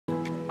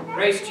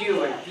Grace to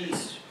you and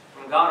peace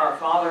from God our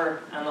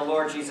Father and the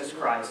Lord Jesus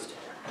Christ.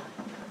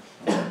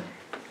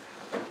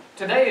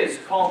 Today is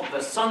called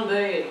the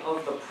Sunday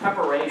of the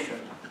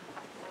Preparation,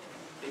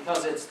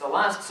 because it's the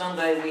last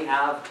Sunday we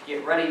have to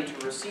get ready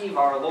to receive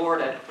our Lord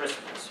at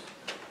Christmas.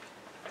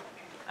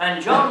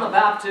 And John the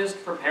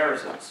Baptist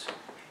prepares us,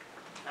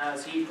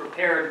 as he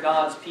prepared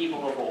God's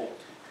people of old.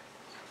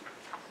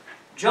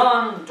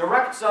 John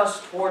directs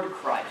us toward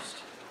Christ,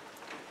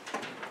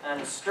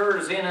 and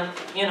stirs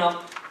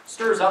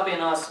up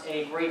in us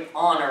a great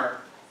honor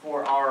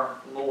for our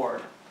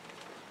Lord.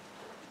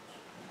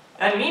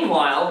 And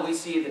meanwhile, we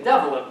see the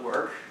devil at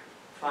work,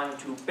 trying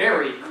to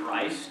bury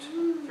Christ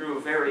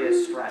through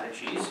various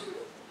strategies.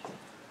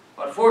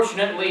 But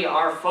fortunately,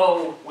 our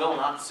foe will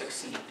not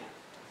succeed.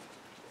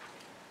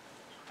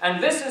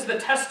 And this is the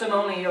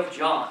testimony of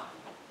John,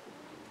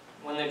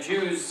 when the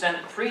Jews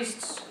sent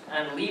priests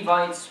and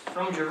Levites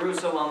from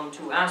Jerusalem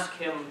to ask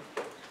him,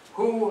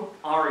 "Who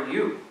are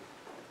you?"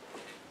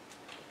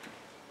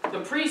 The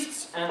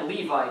priests and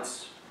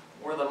Levites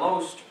were the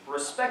most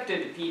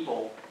respected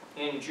people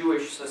in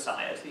Jewish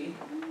society,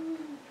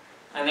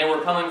 and they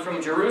were coming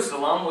from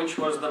Jerusalem, which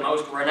was the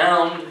most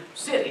renowned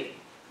city.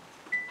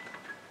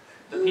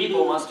 The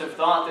people must have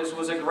thought this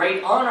was a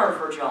great honor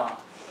for John.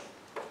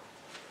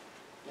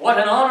 What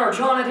an honor,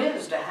 John, it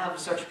is to have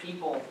such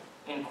people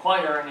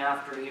inquiring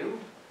after you,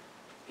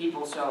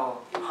 people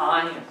so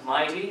high and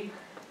mighty.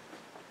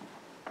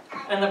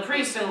 And the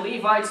priests and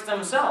Levites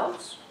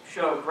themselves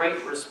show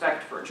great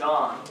respect for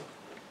John,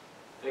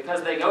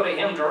 because they go to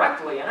him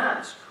directly and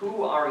ask,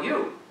 "Who are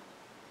you?"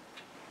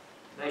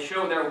 They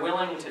show they're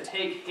willing to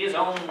take his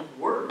own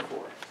word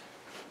for it.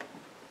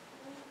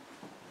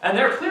 And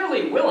they're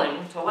clearly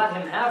willing to let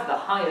him have the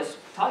highest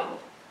title,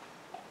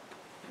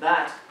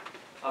 that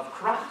of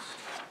Christ.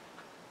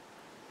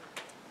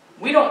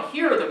 We don't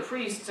hear the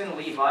priests and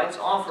Levites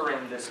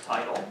offering this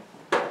title,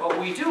 but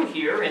we do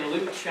hear in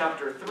Luke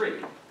chapter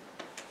 3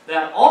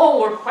 that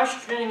all were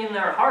questioning in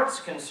their hearts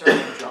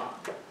concerning John,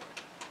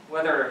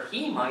 whether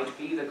he might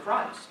be the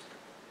Christ.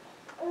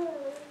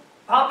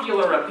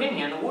 Popular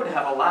opinion would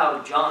have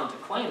allowed John to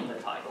claim the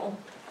title,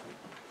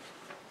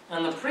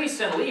 and the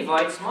priests and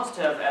Levites must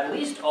have at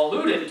least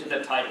alluded to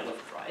the title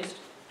of Christ.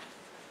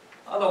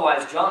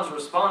 Otherwise, John's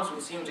response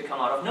would seem to come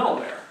out of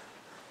nowhere.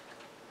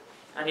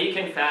 And he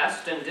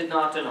confessed and did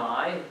not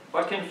deny,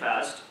 but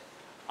confessed,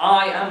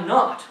 "I am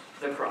not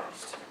the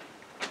Christ."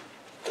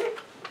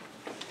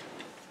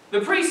 The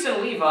priests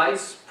and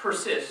Levites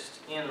persist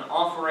in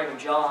offering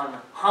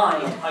John high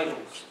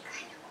titles.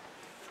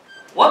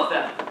 What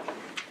then?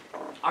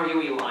 Are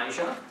you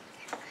Elijah?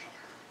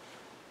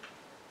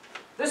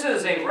 This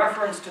is a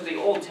reference to the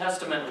Old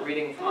Testament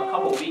reading from a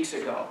couple weeks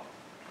ago,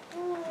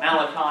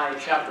 Malachi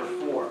chapter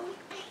 4.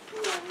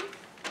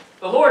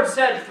 The Lord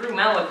said through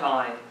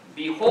Malachi,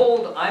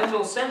 "Behold, I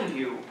will send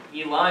you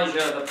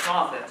Elijah the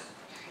prophet,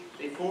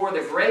 before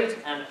the great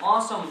and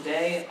awesome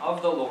day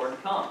of the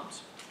Lord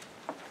comes."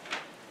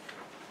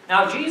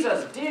 Now,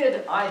 Jesus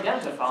did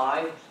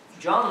identify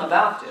John the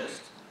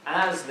Baptist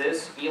as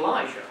this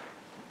Elijah.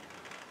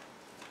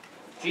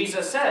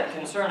 Jesus said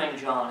concerning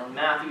John in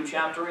Matthew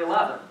chapter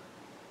 11,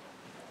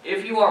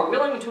 "If you are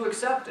willing to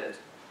accept it,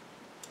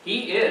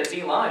 he is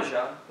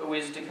Elijah who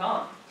is to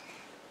come."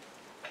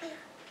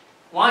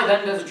 Why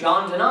then does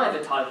John deny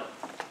the title?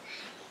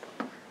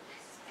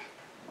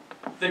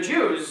 The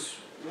Jews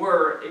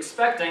were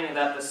expecting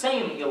that the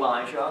same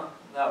Elijah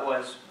that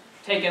was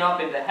taken up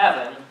into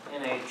heaven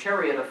in a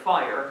chariot of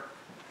fire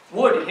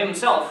would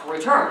himself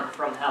return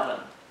from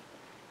heaven.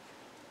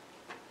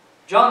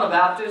 John the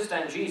Baptist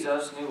and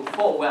Jesus knew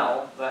full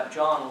well that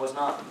John was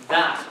not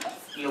that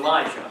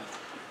Elijah.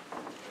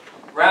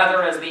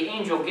 Rather, as the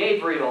angel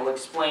Gabriel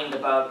explained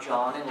about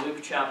John in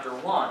Luke chapter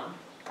 1,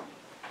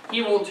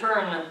 he will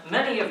turn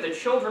many of the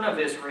children of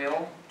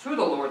Israel to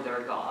the Lord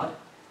their God,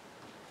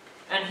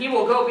 and he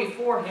will go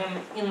before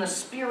him in the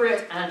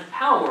spirit and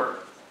power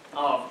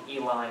of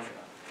Elijah.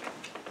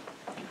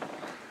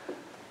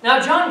 Now,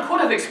 John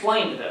could have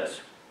explained this,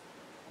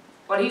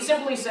 but he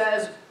simply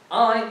says,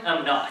 "I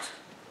am not."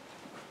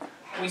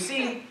 We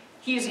see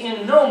he's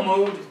in no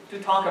mood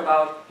to talk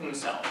about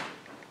himself.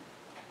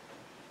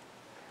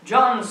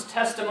 John's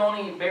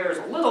testimony bears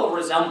little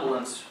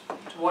resemblance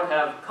to what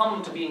have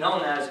come to be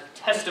known as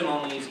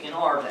testimonies in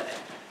our day.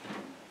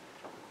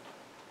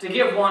 To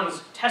give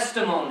one's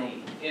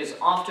testimony is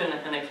often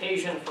an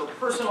occasion for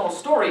personal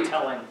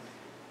storytelling,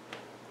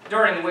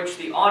 during which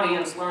the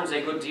audience learns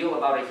a good deal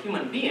about a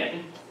human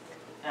being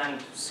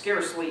and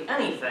scarcely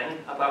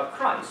anything about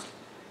Christ.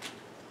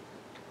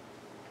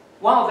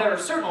 While there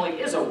certainly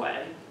is a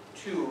way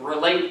to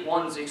relate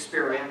one's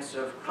experience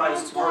of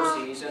Christ's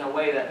mercies in a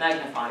way that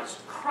magnifies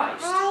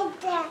Christ,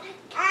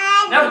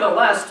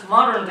 nevertheless,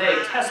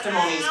 modern-day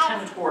testimonies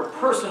tend toward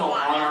personal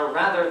honor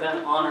rather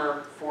than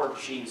honor for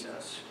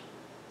Jesus.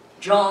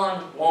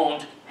 John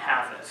won't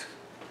have it.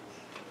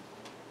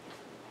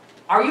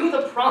 "Are you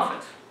the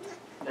prophet?"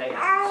 they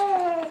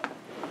ask.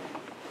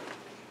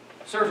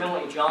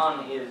 Certainly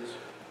John is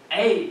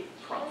a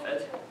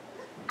prophet,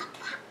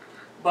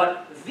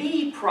 But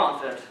the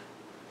prophet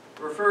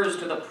refers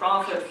to the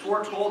prophet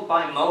foretold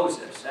by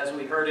Moses, as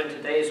we heard in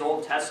today's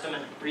Old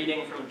Testament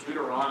reading from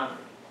Deuteronomy.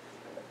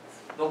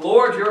 The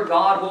Lord your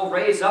God will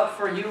raise up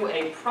for you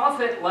a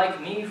prophet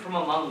like me from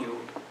among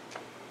you,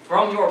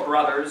 from your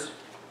brothers.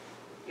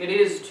 It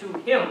is to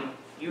him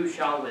you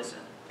shall listen.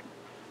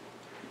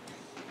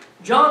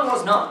 John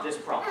was not this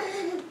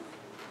prophet.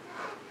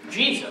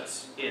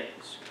 Jesus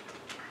is.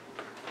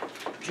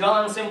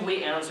 John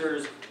simply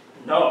answers,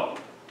 no.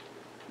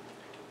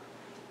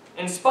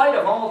 In spite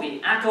of all the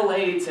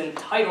accolades and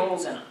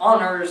titles and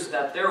honors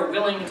that they're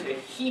willing to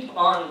heap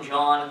on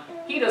John,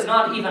 he does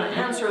not even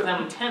answer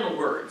them 10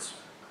 words.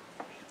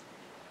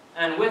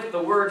 And with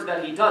the words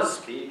that he does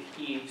speak,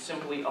 he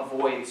simply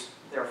avoids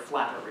their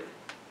flattery.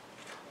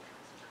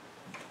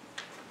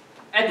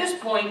 At this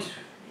point,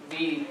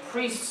 the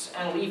priests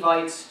and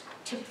Levites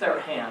tip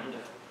their hand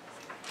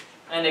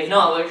and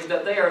acknowledge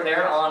that they are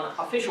there on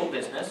official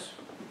business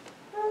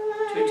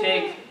to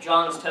take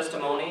John's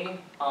testimony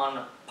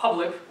on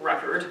public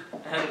record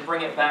and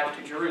bring it back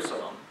to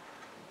Jerusalem.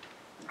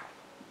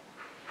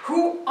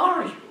 Who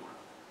are you?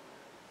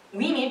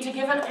 We need to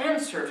give an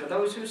answer to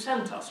those who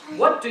sent us.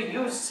 What do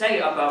you say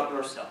about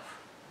yourself?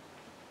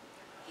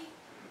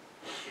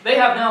 They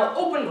have now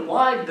opened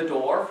wide the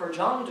door for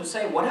John to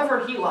say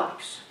whatever he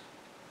likes.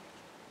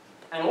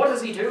 And what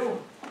does he do?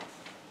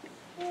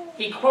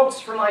 He quotes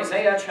from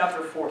Isaiah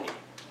chapter 40.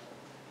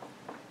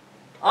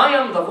 I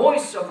am the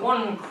voice of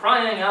one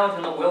crying out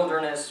in the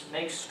wilderness,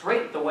 make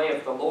straight the way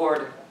of the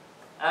Lord,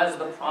 as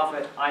the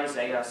prophet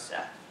Isaiah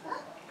said.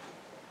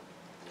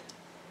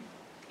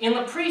 In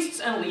the priests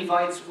and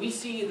Levites, we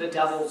see the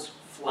devil's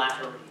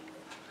flattery.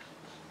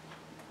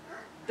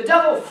 The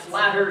devil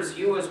flatters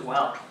you as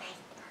well.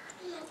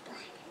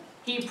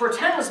 He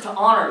pretends to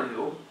honor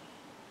you,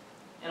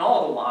 and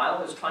all the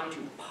while is trying to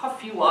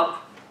puff you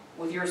up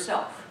with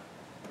yourself.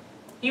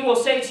 He will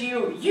say to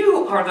you,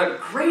 you are the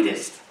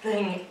greatest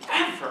thing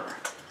ever.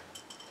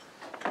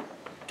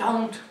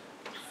 Don't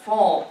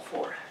fall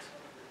for it.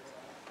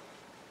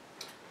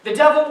 The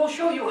devil will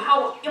show you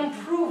how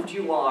improved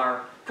you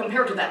are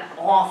compared to that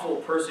awful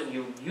person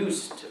you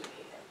used to be.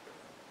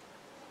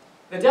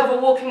 The devil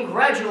will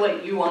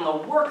congratulate you on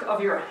the work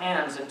of your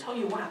hands and tell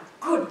you what a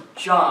good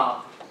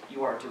job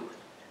you are doing.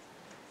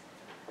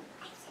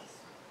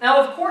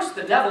 Now, of course,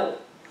 the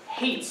devil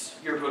hates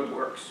your good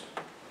works,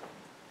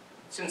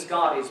 since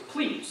God is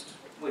pleased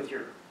with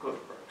your good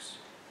works.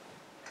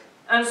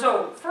 And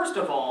so, first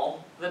of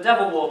all, the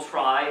devil will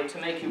try to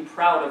make you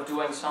proud of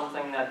doing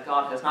something that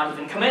God has not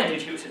even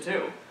commanded you to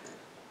do.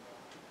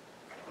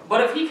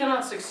 But if he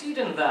cannot succeed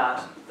in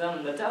that,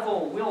 then the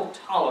devil will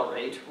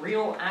tolerate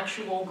real,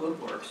 actual good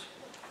works,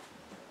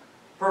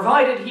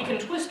 provided he can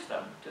twist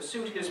them to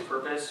suit his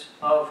purpose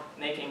of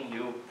making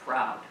you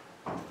proud.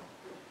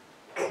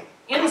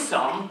 In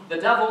sum, the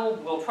devil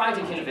will try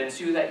to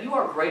convince you that you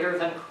are greater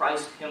than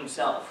Christ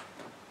himself.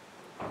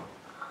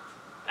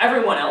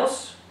 Everyone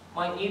else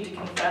might need to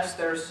confess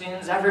their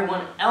sins.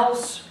 Everyone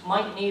else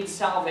might need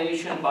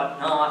salvation, but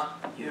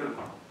not you.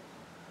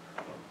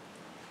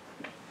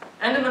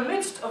 And in the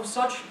midst of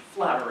such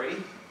flattery,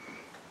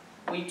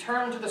 we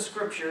turn to the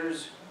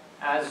Scriptures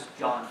as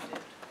John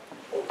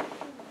did.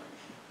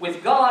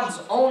 With God's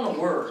own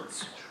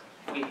words,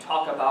 we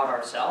talk about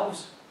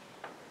ourselves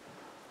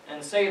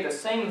and say the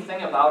same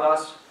thing about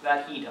us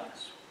that he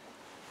does.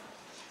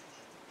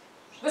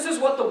 This is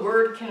what the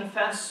word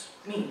confess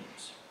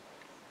means.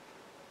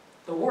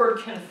 The word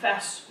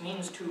confess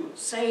means to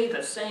say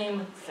the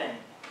same thing.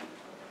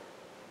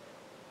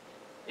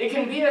 It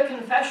can be a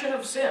confession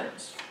of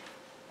sins.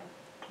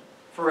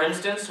 For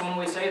instance, when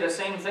we say the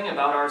same thing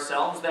about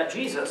ourselves that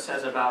Jesus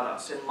says about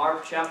us in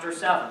Mark chapter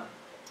 7.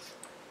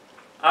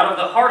 Out of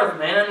the heart of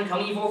man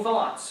come evil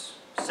thoughts,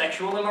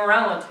 sexual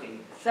immorality,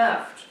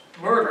 theft,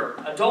 murder,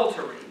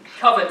 adultery,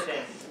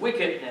 coveting,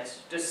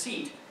 wickedness,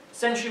 deceit,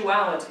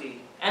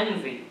 sensuality,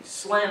 envy,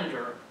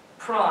 slander,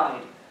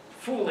 pride,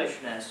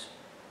 foolishness.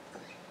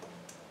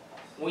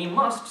 We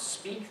must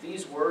speak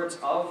these words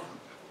of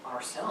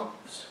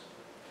ourselves.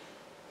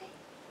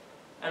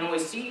 And we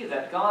see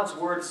that God's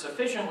word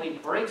sufficiently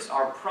breaks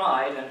our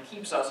pride and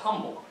keeps us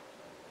humble,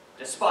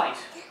 despite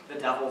the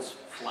devil's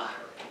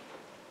flattery.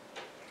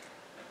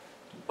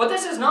 But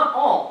this is not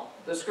all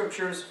the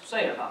Scriptures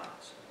say about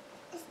us.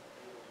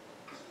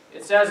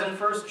 It says in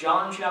 1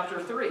 John chapter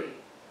 3,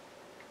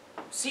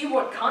 see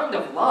what kind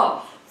of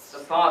love the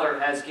Father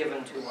has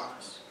given to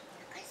us,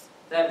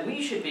 that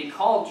we should be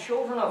called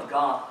children of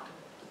God,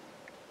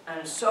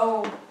 and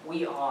so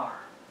we are.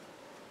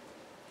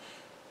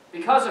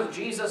 Because of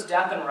Jesus'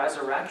 death and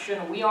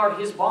resurrection, we are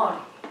his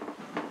body,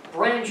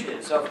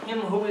 branches of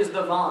him who is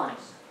the vine,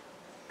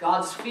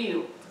 God's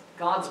field,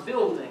 God's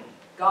building,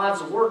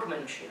 God's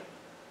workmanship,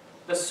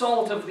 the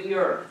salt of the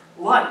earth,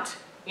 light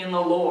in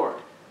the Lord,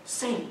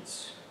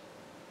 saints.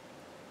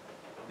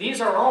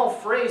 These are all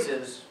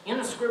phrases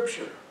in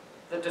Scripture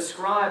that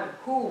describe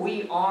who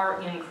we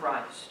are in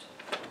Christ.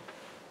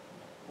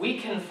 We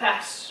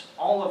confess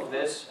all of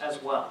this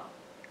as well.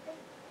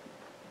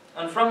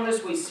 And from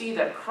this we see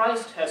that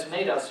Christ has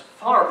made us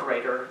far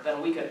greater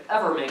than we could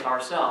ever make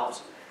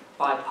ourselves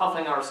by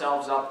puffing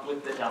ourselves up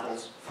with the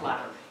devil's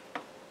flattery.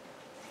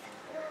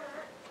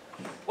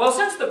 Well,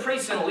 since the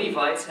priests and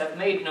Levites have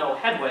made no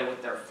headway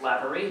with their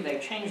flattery, they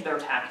change their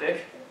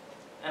tactic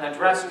and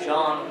address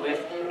John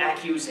with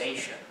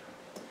accusation.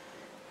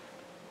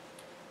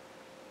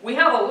 We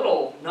have a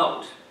little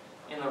note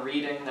in the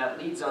reading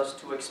that leads us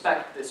to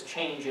expect this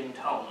change in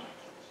tone.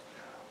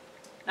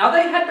 Now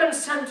they had been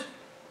sent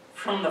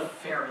from the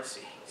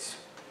Pharisees.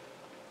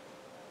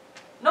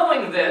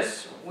 Knowing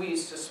this, we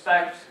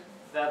suspect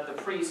that the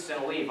priests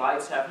and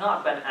Levites have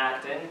not been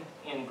acting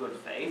in good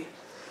faith,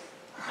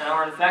 and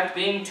are in fact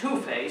being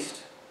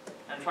two-faced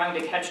and trying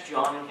to catch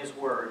John in his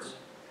words,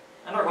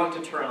 and are going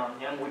to turn on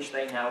him, which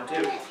they now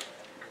do.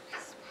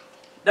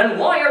 Then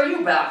why are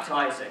you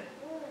baptizing,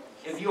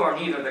 if you are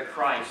neither the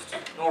Christ,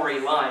 nor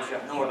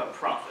Elijah, nor the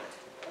prophet?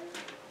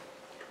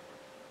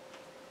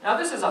 Now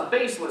this is a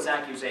baseless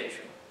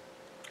accusation.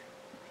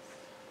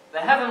 The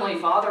Heavenly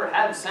Father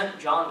had sent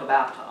John to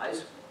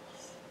baptize,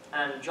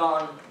 and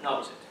John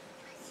knows it.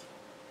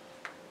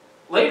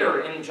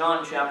 Later in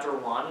John chapter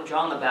 1,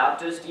 John the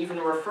Baptist even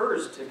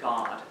refers to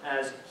God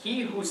as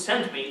He who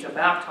sent me to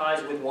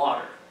baptize with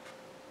water.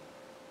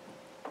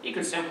 He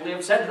could simply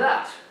have said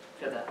that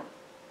to them.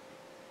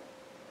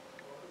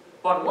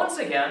 But once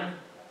again,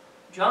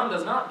 John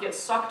does not get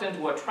sucked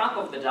into a trap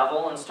of the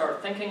devil and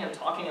start thinking and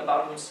talking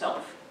about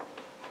himself.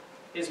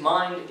 His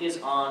mind is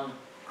on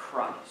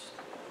Christ.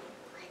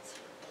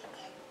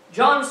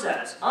 John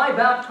says, I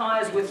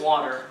baptize with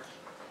water,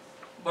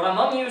 but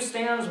among you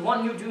stands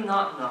one you do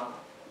not know,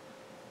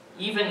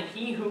 even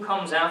he who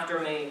comes after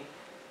me,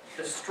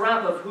 the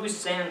strap of whose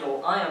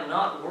sandal I am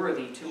not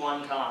worthy to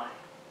untie.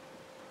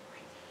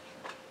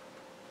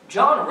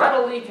 John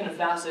readily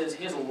confesses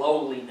his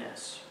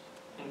lowliness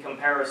in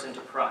comparison to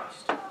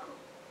Christ.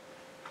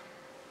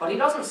 But he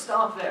doesn't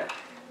stop there.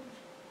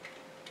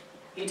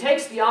 He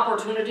takes the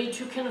opportunity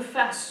to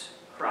confess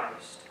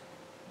Christ.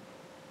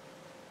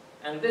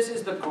 And this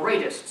is the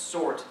greatest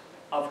sort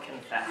of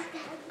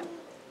confession.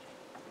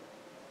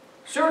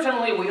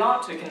 Certainly we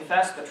ought to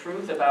confess the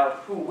truth about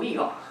who we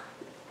are.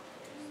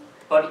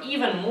 But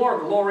even more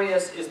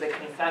glorious is the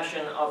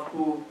confession of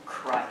who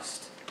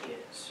Christ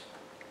is.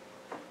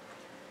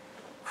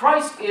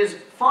 Christ is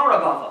far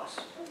above us,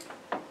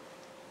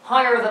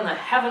 higher than the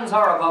heavens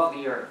are above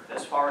the earth,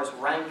 as far as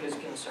rank is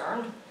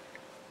concerned.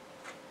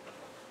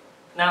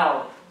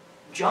 Now,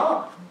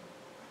 John,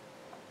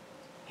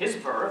 his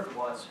birth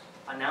was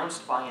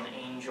announced by an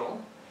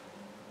angel.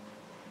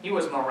 He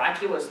was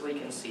miraculously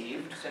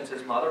conceived, since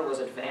his mother was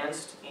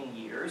advanced in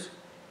years.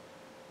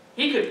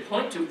 He could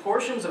point to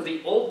portions of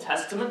the Old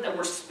Testament that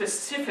were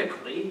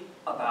specifically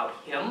about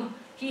him.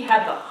 He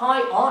had the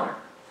high honor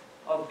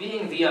of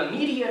being the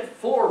immediate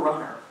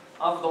forerunner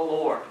of the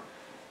Lord.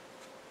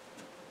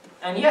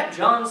 And yet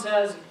John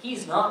says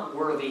he's not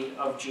worthy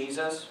of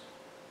Jesus,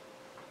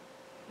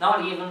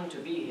 not even to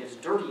be his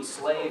dirty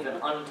slave and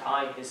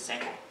untie his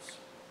sandals.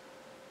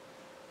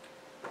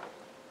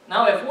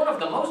 Now, if one of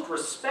the most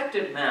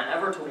respected men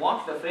ever to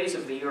walk the face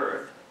of the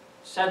earth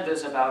said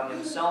this about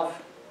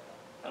himself,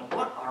 then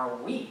what are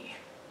we?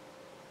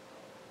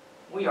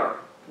 We are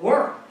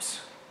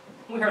worms.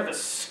 We are the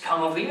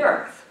scum of the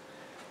earth.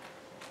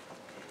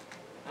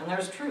 And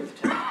there's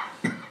truth to that.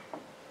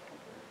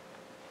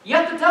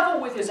 Yet the devil,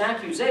 with his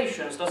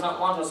accusations, does not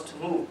want us to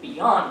move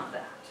beyond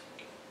that.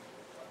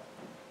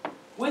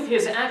 With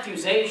his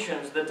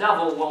accusations, the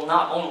devil will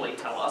not only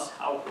tell us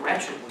how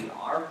wretched we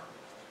are,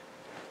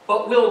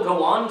 but will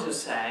go on to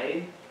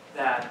say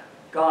that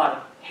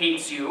God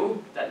hates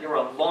you, that you're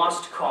a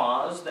lost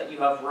cause, that you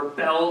have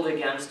rebelled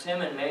against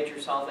him and made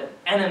yourself an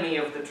enemy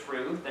of the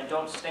truth and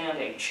don't stand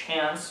a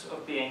chance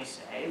of being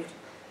saved.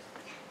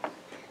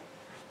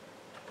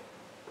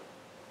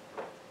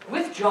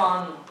 With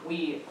John,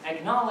 we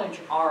acknowledge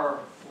our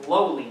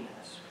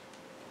lowliness.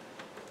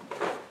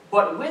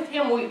 But with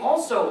him, we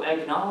also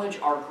acknowledge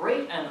our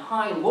great and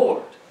high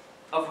Lord,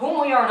 of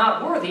whom we are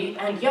not worthy,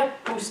 and yet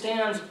who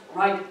stands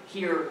right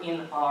here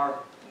in our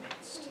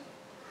midst.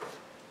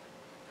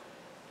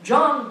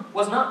 John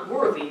was not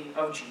worthy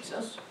of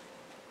Jesus,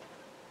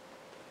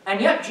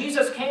 and yet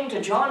Jesus came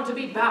to John to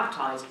be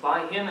baptized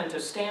by him and to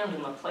stand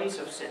in the place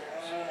of sinners.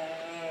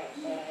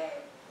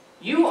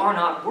 You are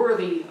not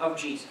worthy of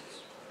Jesus.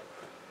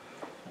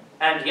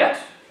 And yet,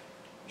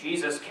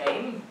 Jesus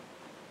came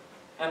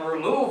and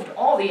removed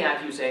all the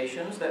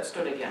accusations that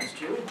stood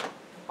against you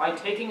by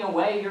taking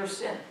away your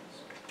sins.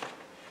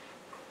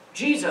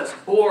 Jesus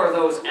bore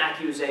those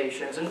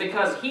accusations, and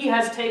because he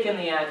has taken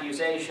the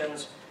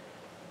accusations,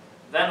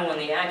 then when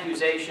the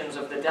accusations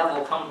of the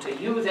devil come to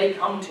you, they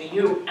come to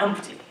you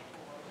empty.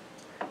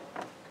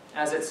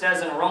 As it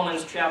says in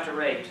Romans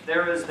chapter 8,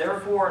 there is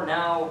therefore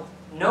now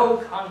no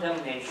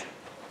condemnation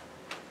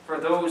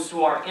for those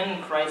who are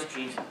in Christ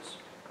Jesus.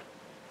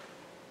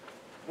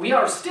 We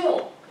are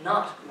still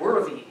not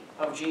worthy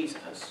of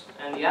Jesus,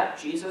 and yet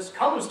Jesus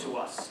comes to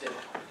us still,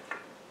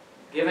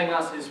 giving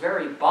us his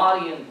very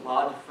body and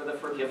blood for the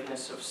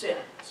forgiveness of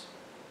sins.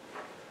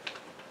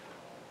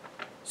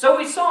 So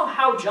we saw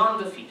how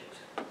John defeated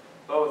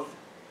both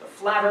the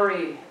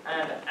flattery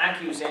and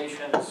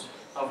accusations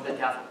of the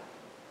devil.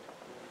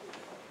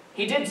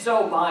 He did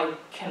so by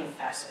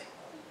confessing.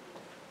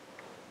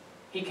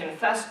 He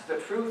confessed the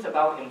truth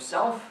about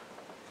himself.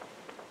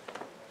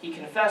 He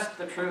confessed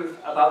the truth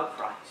about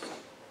Christ.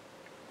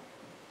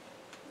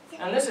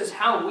 And this is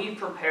how we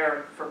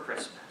prepare for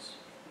Christmas.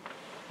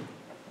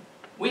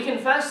 We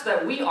confess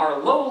that we are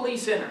lowly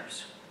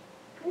sinners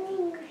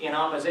in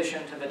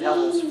opposition to the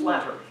devil's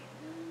flattery.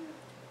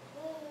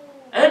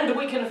 And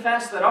we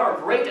confess that our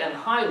great and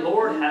high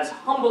Lord has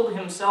humbled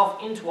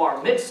himself into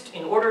our midst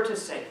in order to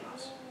save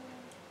us,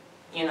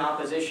 in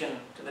opposition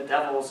to the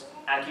devil's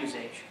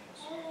accusations.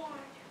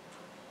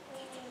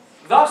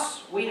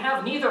 Thus, we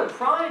have neither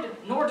pride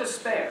nor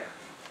despair.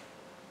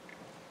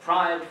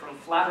 Pride from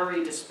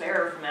flattery,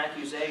 despair from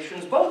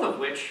accusations, both of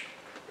which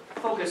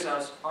focus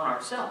us on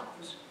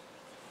ourselves.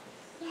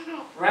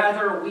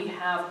 Rather, we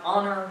have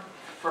honor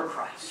for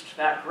Christ,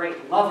 that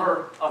great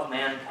lover of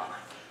mankind.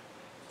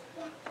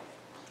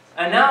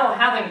 And now,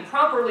 having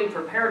properly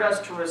prepared us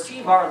to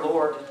receive our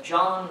Lord,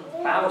 John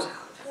bows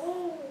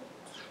out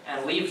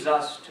and leaves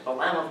us to the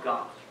Lamb of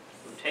God,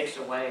 who takes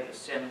away the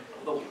sin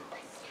of the world.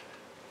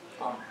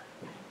 Amen.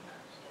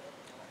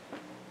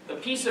 The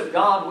peace of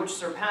God, which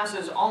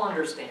surpasses all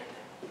understanding,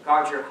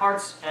 guard your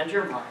hearts and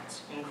your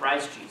minds in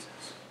Christ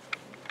Jesus.